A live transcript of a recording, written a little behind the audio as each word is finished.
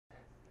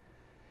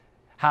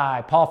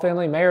Hi, Paul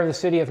Finley, Mayor of the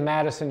City of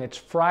Madison. It's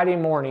Friday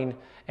morning,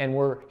 and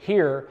we're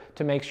here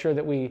to make sure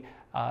that we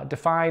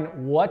define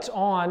what's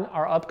on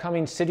our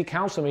upcoming City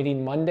Council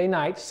meeting Monday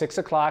night, 6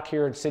 o'clock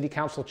here at City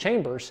Council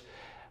Chambers,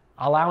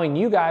 allowing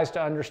you guys to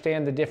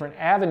understand the different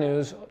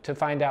avenues to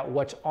find out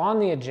what's on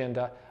the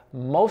agenda.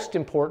 Most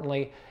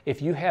importantly,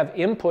 if you have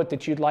input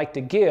that you'd like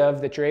to give,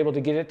 that you're able to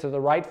get it to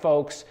the right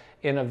folks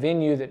in a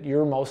venue that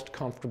you're most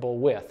comfortable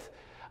with.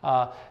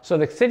 So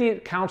the City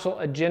Council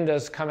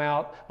agendas come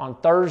out on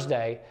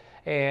Thursday,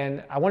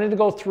 and I wanted to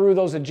go through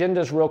those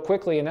agendas real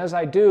quickly, and as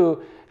I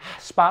do,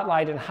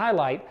 spotlight and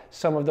highlight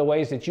some of the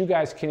ways that you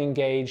guys can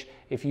engage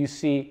if you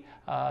see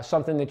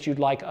something that you'd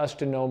like us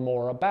to know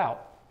more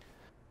about.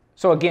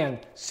 So again,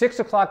 6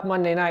 o'clock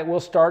Monday night, we'll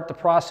start the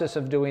process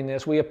of doing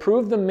this. We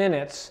approved the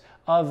minutes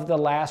of the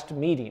last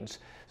meetings.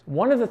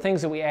 One of the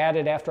things that we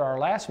added after our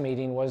last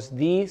meeting was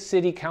the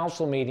City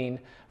Council meeting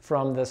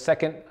from the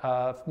second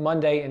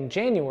Monday in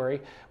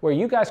January, where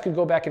you guys could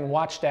go back and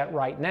watch that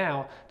right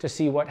now to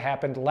see what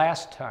happened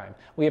last time.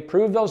 We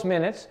approved those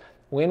minutes.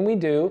 When we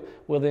do,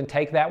 we'll then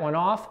take that one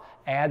off,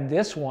 add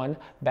this one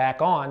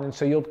back on, and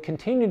so you'll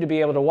continue to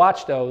be able to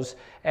watch those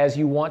as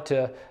you want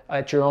to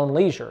at your own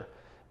leisure.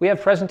 We have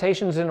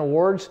presentations and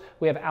awards.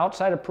 We have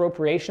outside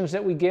appropriations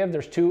that we give.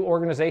 There's two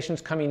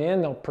organizations coming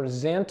in. They'll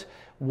present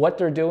what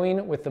they're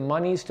doing with the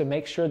monies to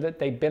make sure that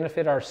they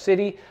benefit our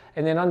city.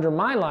 And then under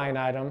my line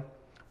item,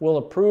 we'll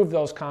approve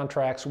those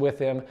contracts with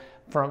them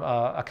from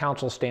a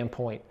council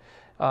standpoint.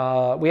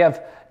 We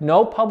have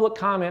no public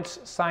comments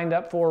signed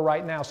up for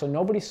right now, so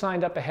nobody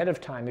signed up ahead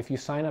of time. If you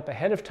sign up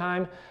ahead of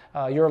time,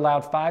 you're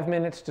allowed 5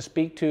 minutes to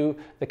speak to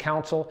the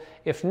council.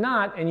 If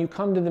not, and you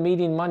come to the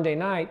meeting Monday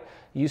night,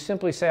 you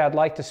simply say, I'd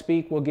like to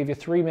speak. We'll give you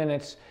 3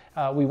 minutes.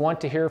 We want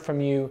to hear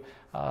from you.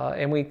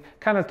 And we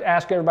kind of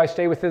ask everybody to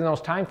stay within those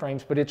time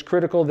frames, but it's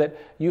critical that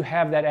you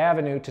have that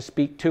avenue to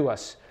speak to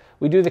us.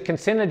 We do the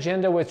consent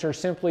agenda, which are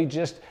simply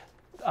just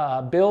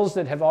bills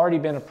that have already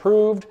been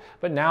approved,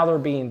 but now they're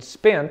being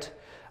spent.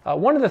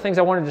 One of the things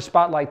I wanted to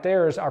spotlight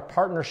there is our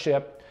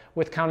partnership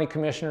with County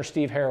Commissioner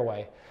Steve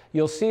Haraway.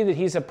 You'll see that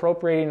he's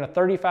appropriating a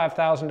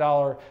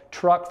 $35,000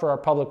 truck for our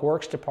Public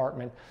Works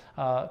Department.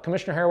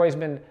 Commissioner Haraway has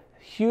been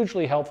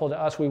hugely helpful to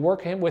us. We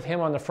work with him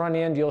on the front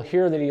end. You'll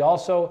hear that he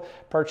also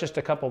purchased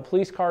a couple of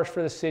police cars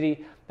for the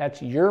city. That's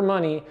your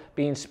money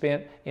being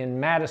spent in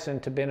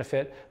Madison to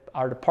benefit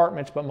our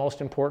departments, but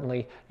most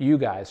importantly, you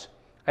guys.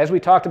 As we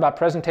talked about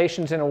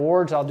presentations and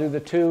awards, I'll do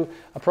the two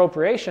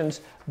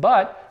appropriations,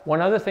 but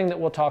one other thing that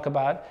we'll talk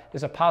about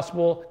is a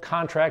possible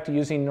contract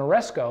using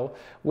Noresco,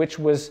 which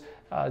was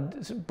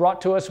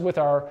brought to us with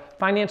our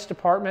finance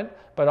department,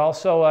 but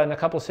also and a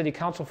couple of city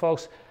council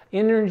folks,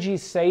 energy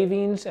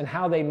savings and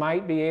how they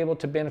might be able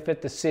to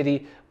benefit the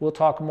city. We'll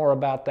talk more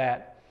about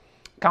that.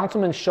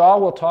 Councilman Shaw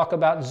will talk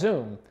about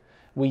Zoom.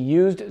 We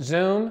used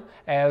Zoom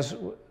as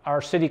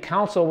our city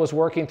council was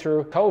working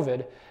through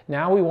COVID.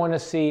 Now we want to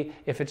see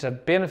if it's a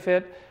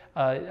benefit,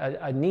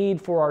 a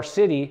need for our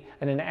city,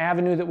 and an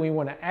avenue that we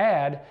want to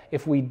add.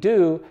 If we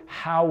do,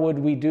 how would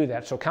we do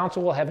that? So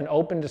council will have an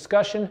open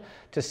discussion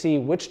to see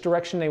which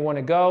direction they want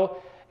to go.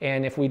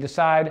 And if we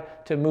decide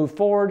to move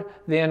forward,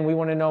 then we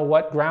want to know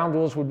what ground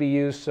rules would be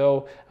used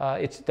so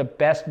it's the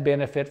best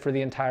benefit for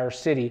the entire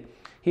city.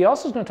 He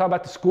also is going to talk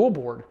about the school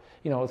board.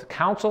 You know, the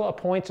council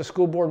appoints a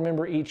school board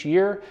member each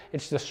year.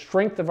 It's the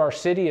strength of our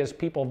city as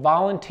people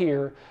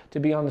volunteer to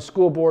be on the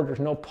school board. There's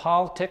no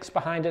politics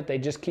behind it. They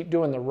just keep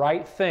doing the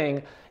right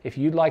thing. If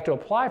you'd like to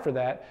apply for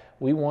that,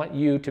 we want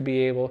you to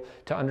be able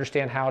to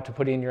understand how to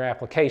put in your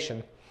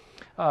application.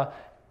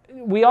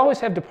 We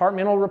always have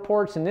departmental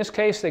reports. In this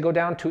case, they go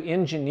down to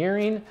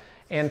engineering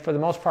and for the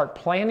most part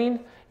planning.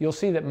 You'll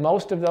see that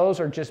most of those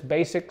are just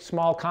basic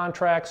small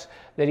contracts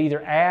that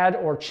either add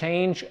or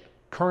change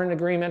current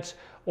agreements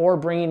or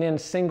bringing in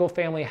single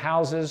family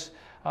houses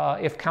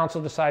if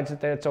council decides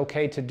that it's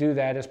okay to do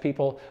that as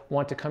people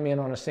want to come in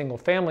on a single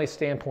family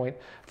standpoint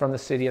from the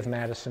city of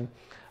Madison.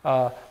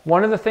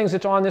 One of the things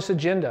that's on this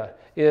agenda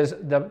is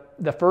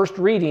the first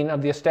reading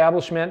of the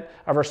establishment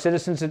of our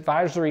Citizens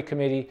Advisory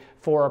Committee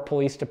for our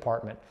police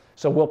department.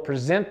 So we'll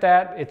present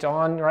that. It's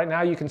on right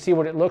now. You can see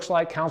what it looks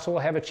like. Council will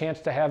have a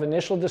chance to have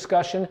initial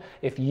discussion.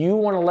 If you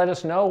want to let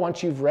us know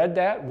once you've read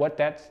that, what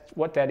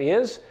that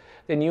is,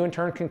 then you in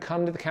turn can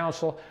come to the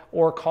council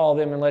or call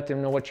them and let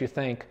them know what you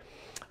think.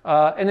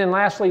 And then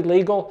lastly,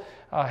 legal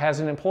has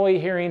an employee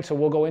hearing, so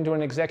we'll go into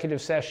an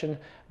executive session,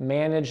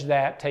 manage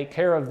that, take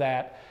care of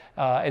that,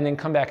 and then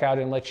come back out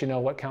and let you know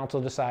what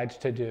council decides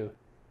to do.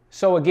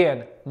 So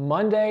again,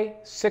 Monday,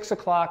 6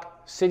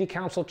 o'clock, City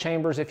Council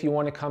Chambers if you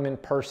want to come in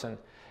person.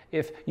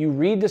 If you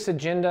read this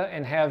agenda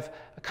and have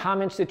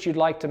comments that you'd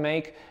like to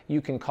make, you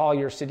can call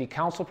your city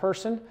council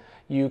person.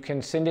 You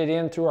can send it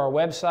in through our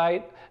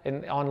website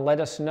and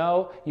Let Us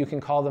Know. You can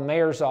call the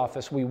mayor's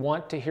office. We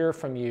want to hear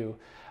from you.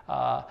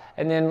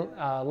 And then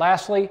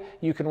lastly,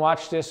 you can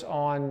watch this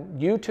on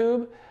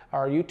YouTube,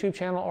 our YouTube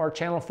channel, or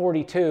channel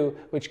 42,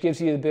 which gives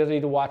you the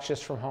ability to watch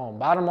this from home.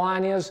 Bottom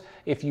line is,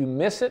 if you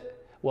miss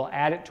it, We'll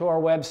add it to our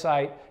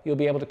website. You'll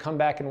be able to come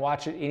back and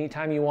watch it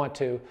anytime you want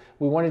to.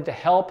 We wanted to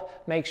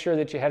help make sure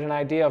that you had an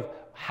idea of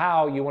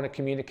how you want to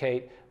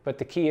communicate, but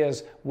the key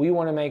is we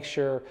want to make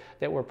sure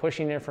that we're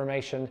pushing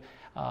information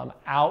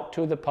out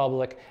to the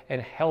public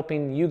and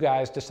helping you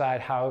guys decide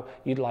how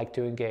you'd like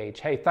to engage.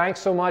 Hey, thanks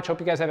so much.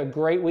 Hope you guys have a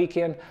great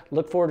weekend.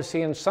 Look forward to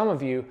seeing some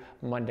of you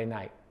Monday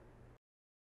night.